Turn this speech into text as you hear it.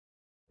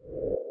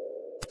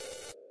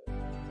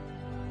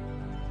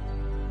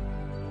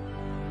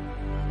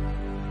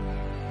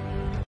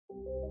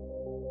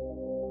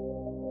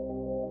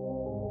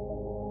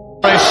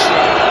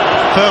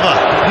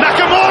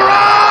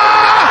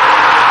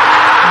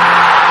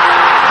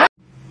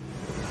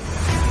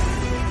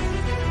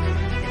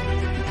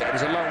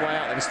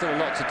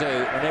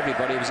and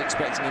everybody was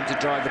expecting him to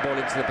drive the ball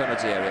into the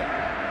penalty area.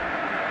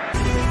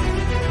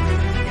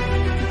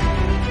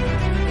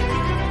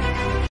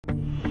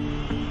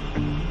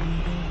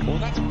 Oh,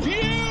 that's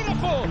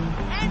beautiful!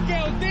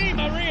 Angel Di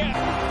Maria!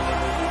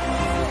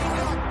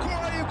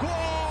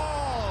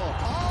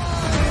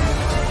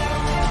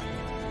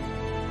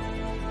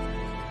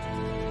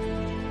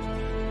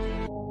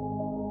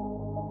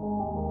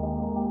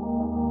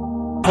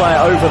 Player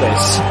over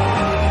this,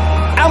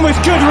 and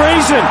with good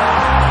reason.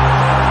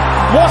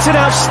 What an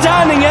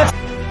outstanding effort!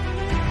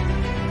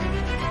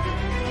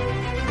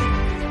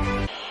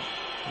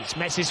 It's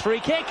Messi's free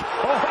kick.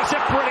 Oh, it's a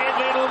brilliant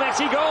little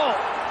Messi goal.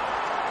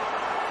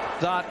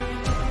 That.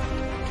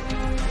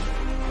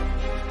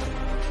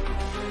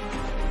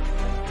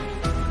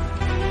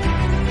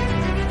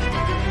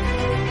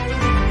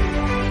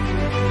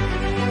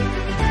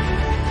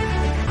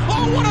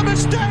 Oh, what a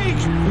mistake!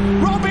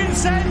 Robin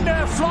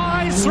Zender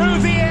flies through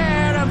the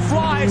air and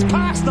flies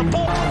past the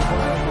ball.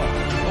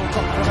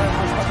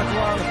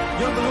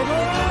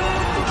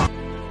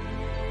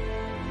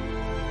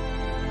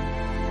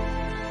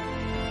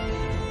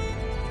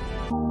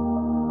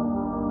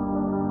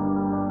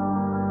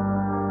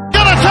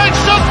 Gonna take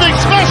something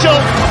special,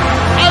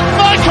 and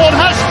Michael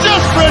has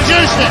just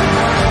produced it.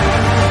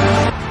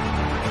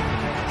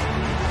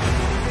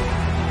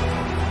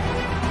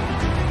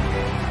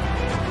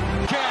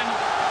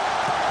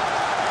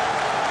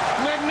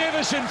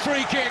 Magnificent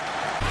free kick.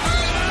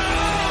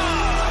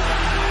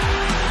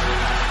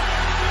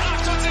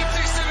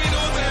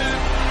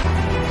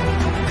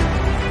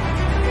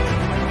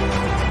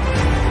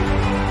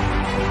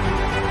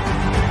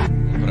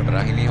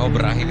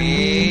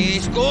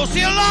 Brahimi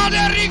scusi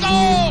all'area,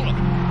 rigol!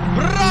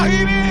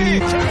 Brahimi!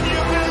 Can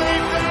you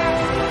believe that?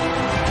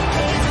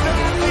 He's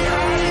done the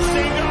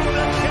icing on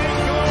the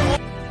cake!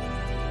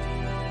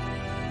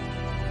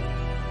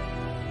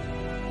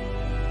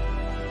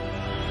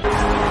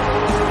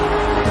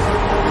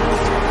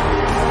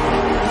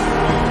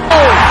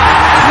 Oh,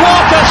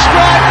 what a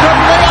strike from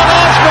Leon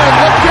Osman!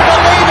 Would you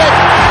believe it?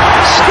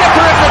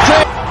 Skipper of the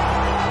team!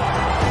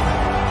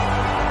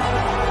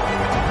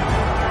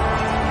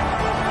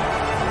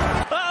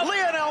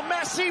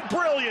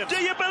 Brilliant. Do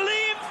you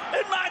believe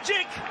in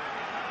magic?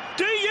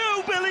 Do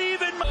you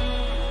believe in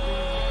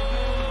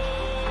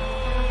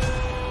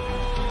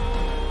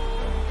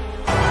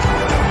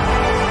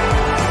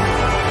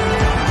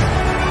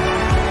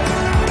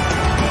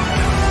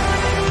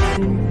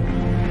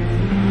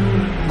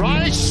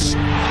Rice!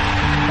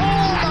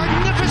 Oh,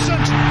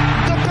 magnificent!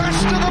 The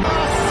best of the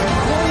best!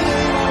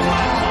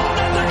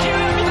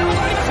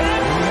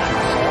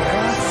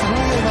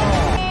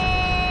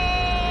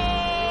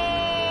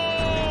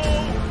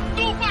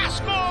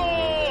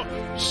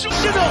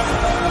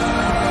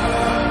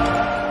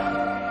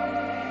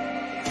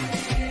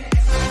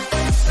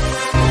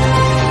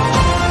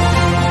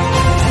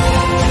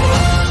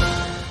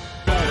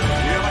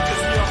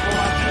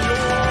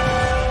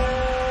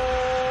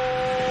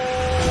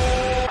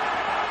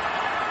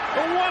 A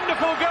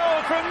wonderful goal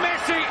from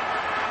Messi.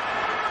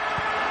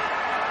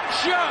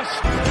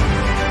 Just.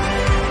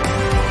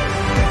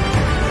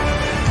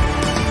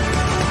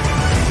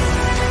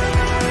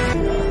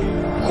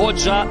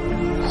 Hoca!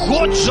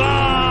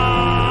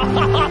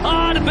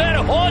 Albert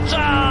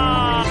Hoca!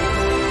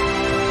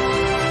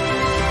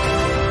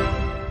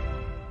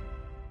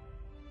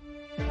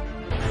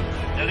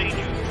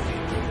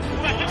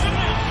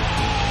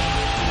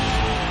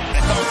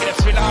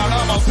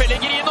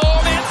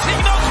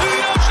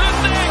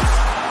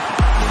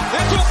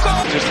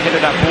 Just hit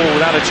that ball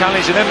without a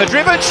challenge, and then the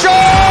driven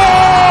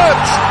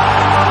shot!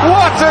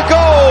 What a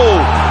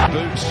goal!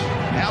 Boot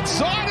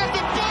outside of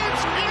the boot,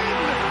 in!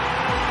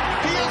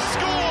 He has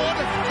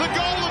scored the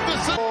goal of the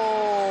season.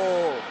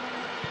 Oh,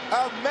 a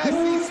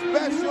Messi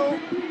special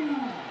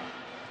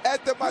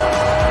at the.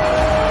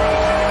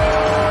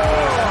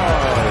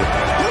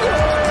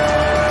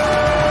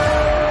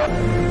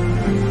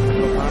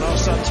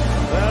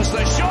 There's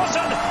the shot,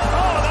 and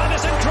oh, that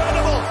is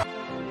incredible!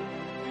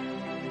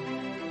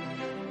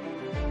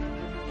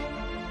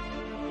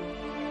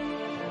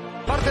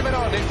 Parte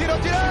Verone, il tiro a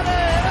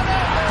tirare,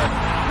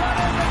 la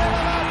rete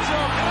della Lazio,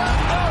 gran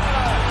gol!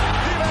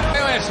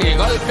 Messi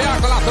golpea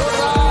con la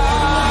torre.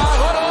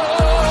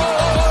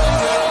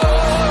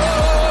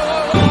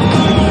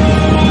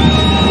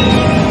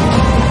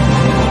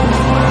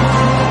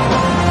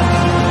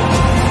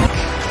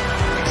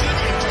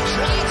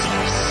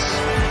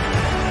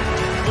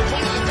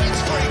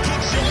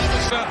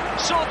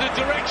 Saw the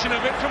direction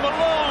of it from a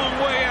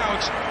long way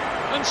out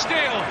and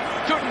still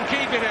couldn't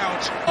keep it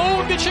out.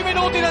 11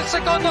 minuti del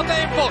secondo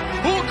tempo,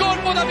 un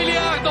colpo da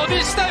miliardo di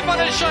Stefan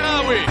El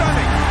Shaarawy.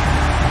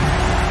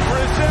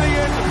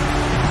 Brazilian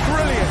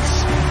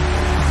brilliance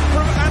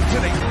from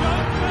Anthony.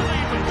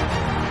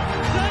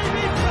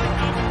 David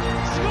Beckham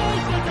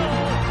scores the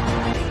goal.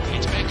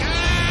 It's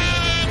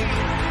Beckham!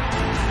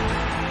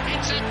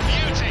 It's a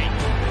beauty!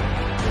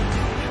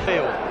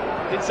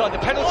 Inside the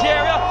penalty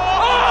area.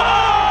 Oh!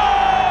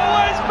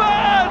 Where's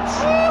Barnes?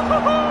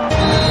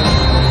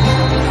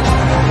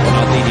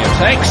 Ronaldinho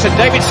Thanks, and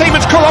David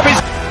Seaman's call up his...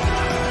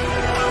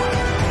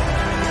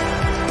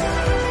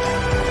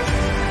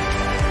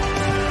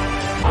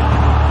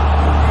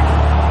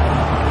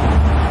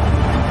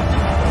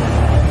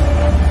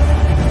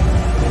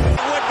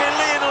 Would be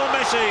Lionel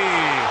Messi.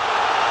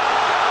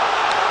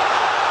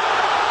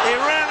 He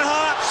ran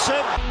hearts.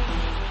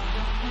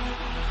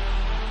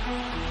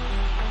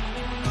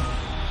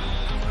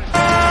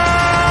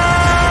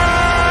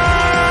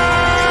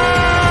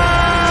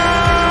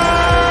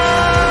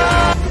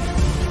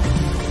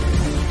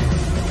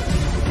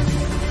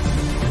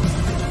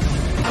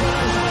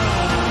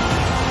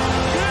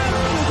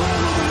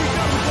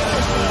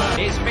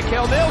 It's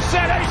Mikel Nielsen,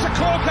 and it's a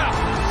corker.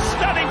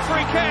 Stunning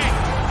free kick.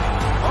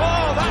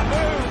 Oh, that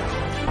move.